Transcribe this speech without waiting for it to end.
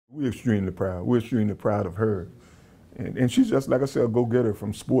We're extremely proud. We're extremely proud of her. And she's just, like I said, a go-getter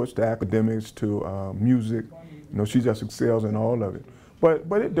from sports to academics to music. You know, she just excels in all of it.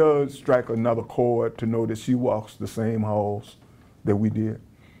 But it does strike another chord to know that she walks the same halls that we did.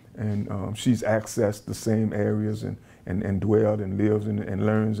 And she's accessed the same areas and dwelled and lives and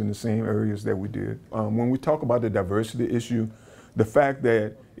learns in the same areas that we did. When we talk about the diversity issue, the fact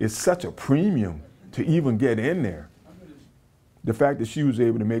that it's such a premium to even get in there, the fact that she was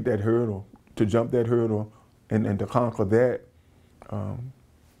able to make that hurdle, to jump that hurdle and to conquer that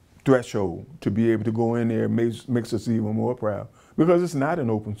threshold, to be able to go in there makes us even more proud. Because it's not an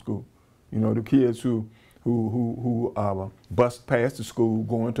open school. You know, the kids who bust past the school,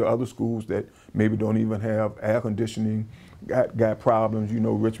 going to other schools that maybe don't even have air conditioning, got problems. You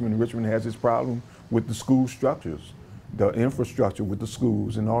know, Richmond has its problem with the school structures, the infrastructure with the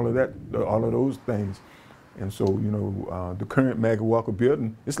schools and all of that, all of those things. And so, you know, the current Maggie Walker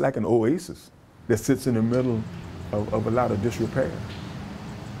building, it's like an oasis that sits in the middle of a lot of disrepair.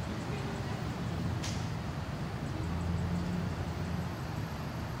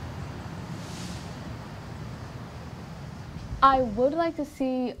 I would like to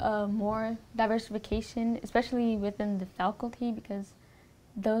see more diversification, especially within the faculty, because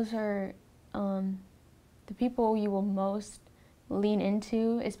those are the people you will most lean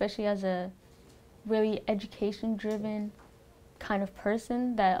into, especially as a really education-driven kind of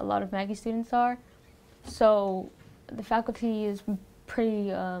person that a lot of Maggie students are. So the faculty is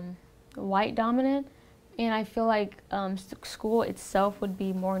pretty white dominant, and I feel like school itself would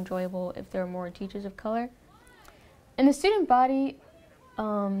be more enjoyable if there were more teachers of color. In the student body,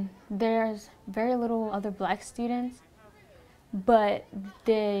 there's very little other black students, but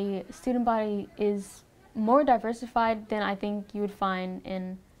the student body is more diversified than I think you would find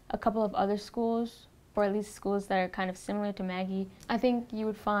in a couple of other schools, or at least schools that are kind of similar to Maggie. I think you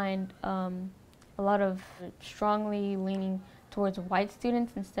would find a lot of strongly leaning towards white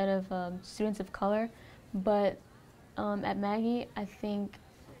students instead of students of color, but at Maggie, I think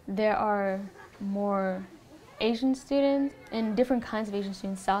there are more Asian students and different kinds of Asian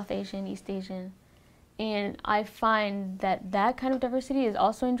students, South Asian, East Asian, and I find that that kind of diversity is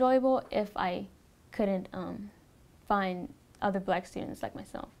also enjoyable if I couldn't find other black students like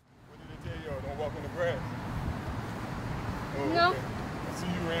myself. What did they tell y'all? Don't walk on the grass? Oh, No. Okay. I see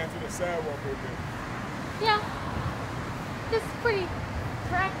you ran to the sidewalk over there. Yeah, it's pretty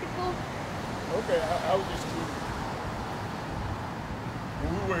practical. Okay, I was just curious. When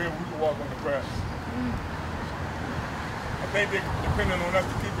we were here, we could walk on the grass. I think they're depending on us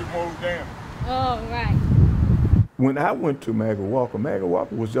to keep it mowed down. Oh, right. When I went to Maggie Walker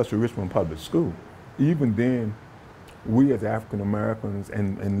was just a Richmond public school. Even then, we as African Americans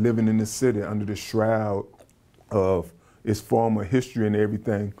and living in this city under the shroud of its former history and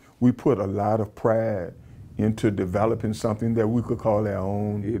everything, we put a lot of pride into developing something that we could call our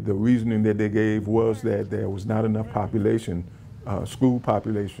own. The reasoning that they gave was that there was not enough population, school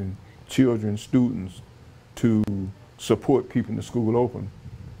population, children, students, to support keeping the school open.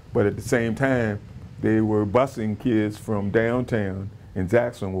 But at the same time, they were busing kids from downtown in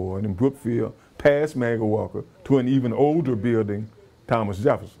Jackson Ward and Brookfield past Maggie Walker to an even older building, Thomas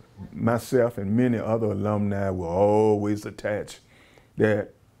Jefferson. Myself and many other alumni were always attached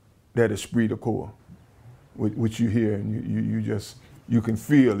that esprit de corps, which you hear and you can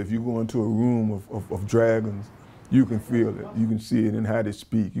feel. If you go into a room of dragons, you can feel it. You can see it in how they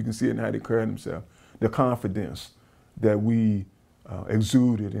speak. You can see it in how they carry themselves. The confidence that we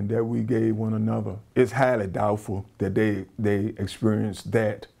exuded and that we gave one another. It's highly doubtful that they experienced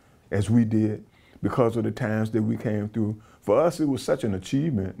that as we did because of the times that we came through. For us, it was such an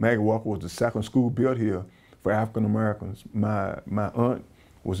achievement. Maggie Walker was the second school built here for African Americans. My aunt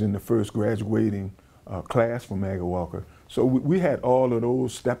was in the first graduating class from Maggie Walker. So we had all of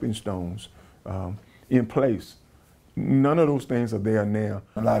those stepping stones in place. None of those things are there now.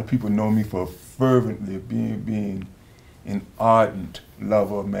 A lot of people know me for fervently being an ardent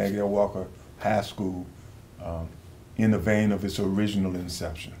lover of Maggie Walker High School in the vein of its original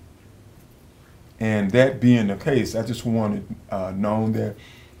inception. And that being the case, I just wanted known that,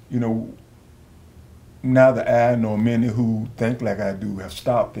 you know, now that I know many who think like I do have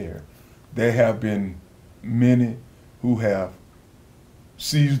stopped there. There have been many who have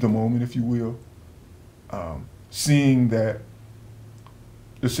seized the moment, if you will, seeing that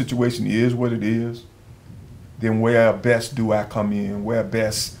the situation is what it is, then where best do I come in? Where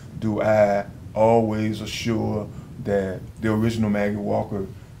best do I always assure that the original Maggie Walker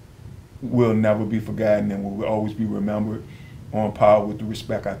will never be forgotten and will always be remembered on par with the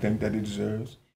respect I think that it deserves?